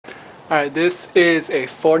Alright, this is a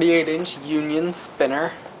 48-inch Union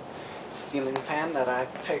spinner ceiling fan that I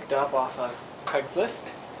picked up off of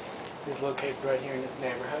Craigslist. It's located right here in this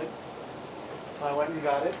neighborhood. So I went and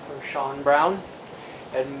got it for Sean Brown,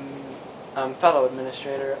 and fellow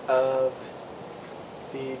administrator of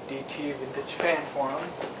the DT Vintage Fan Forum,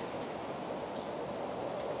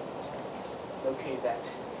 located at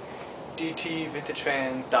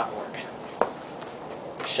dtvintagefans.org.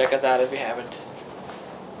 Check us out if you haven't.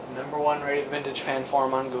 #1 rated vintage fan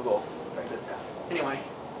forum on Google. Very good stuff. Anyway,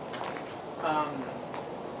 like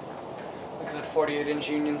I said, 48-inch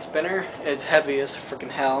Union spinner. It's heavy as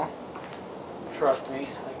freaking hell. Trust me,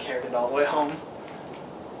 I carried it all the way home.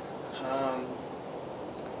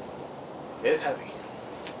 It's heavy.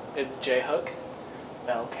 It's J-hook,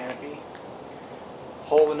 bell canopy,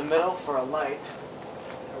 hole in the middle for a light.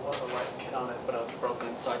 There was a light kit on it, but it was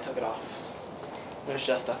broken, so I took it off. It was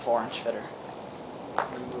just a 4-inch fitter.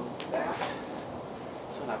 Removed that,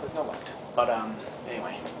 so now there's no light. But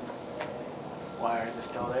anyway, wires are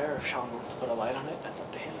still there. If Sean wants to put a light on it, that's up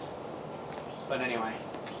to him. But anyway,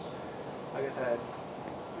 like I said,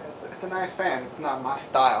 it's a nice fan. It's not my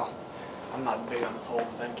style. I'm not big on this whole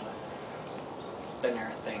ventless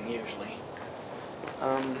spinner thing usually.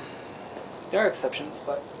 There are exceptions,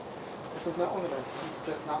 but this is not one of them. It's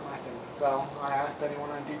just not my thing. So I asked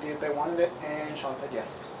anyone on DT if they wanted it, and Sean said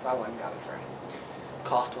yes. So I went and got it for him.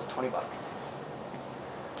 Cost was $20.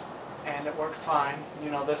 And it works fine. You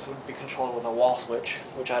know, this would be controlled with a wall switch,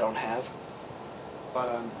 which I don't have. But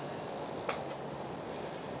I'm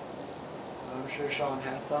sure Sean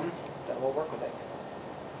has some that will work with it.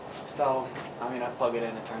 So, I mean, I plug it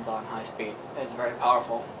in, it turns on high speed. It's very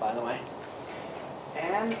powerful, by the way.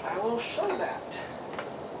 And I will show that.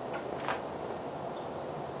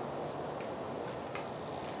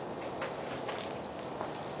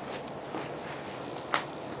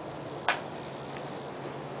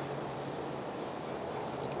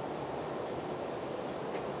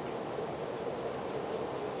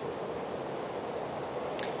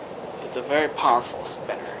 It's a very powerful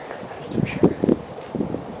spinner, that's for sure.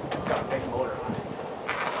 It's got a big motor on it.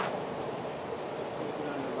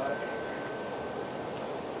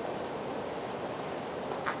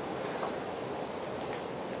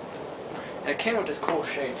 And it came with this cool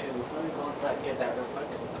shade too. Let me go inside and get that real quick.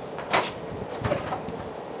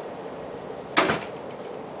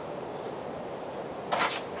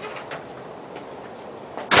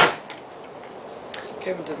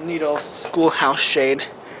 Came with this neat old schoolhouse shade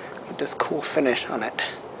with this cool finish on it.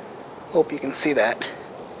 Hope you can see that.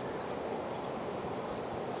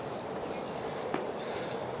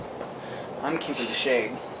 I'm keeping the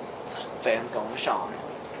shade. Fan's going to Sean.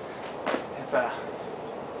 It's a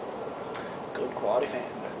good quality fan,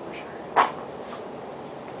 that's for sure.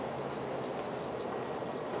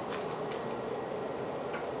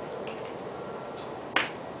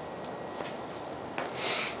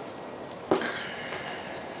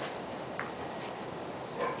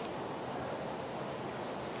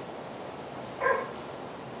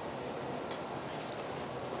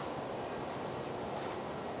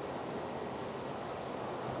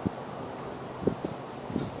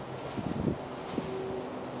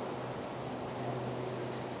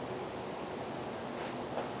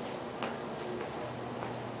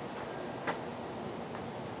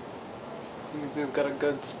 It's got a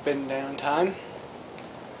good spin down time.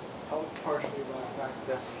 Helped partially by the fact that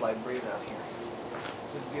there's a slight breeze out here.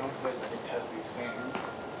 This is the only place I can test these fans.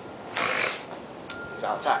 It's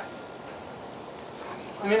outside.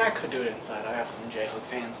 I mean, I could do it inside. I have some J-hook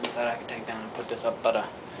fans inside I could take down and put this up, but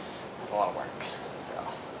that's a lot of work. So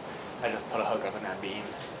I just put a hook up in that beam.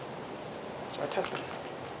 Start testing.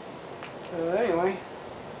 Anyway,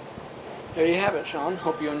 there you have it, Sean.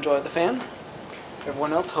 Hope you enjoyed the fan.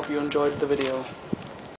 Everyone else, hope you enjoyed the video.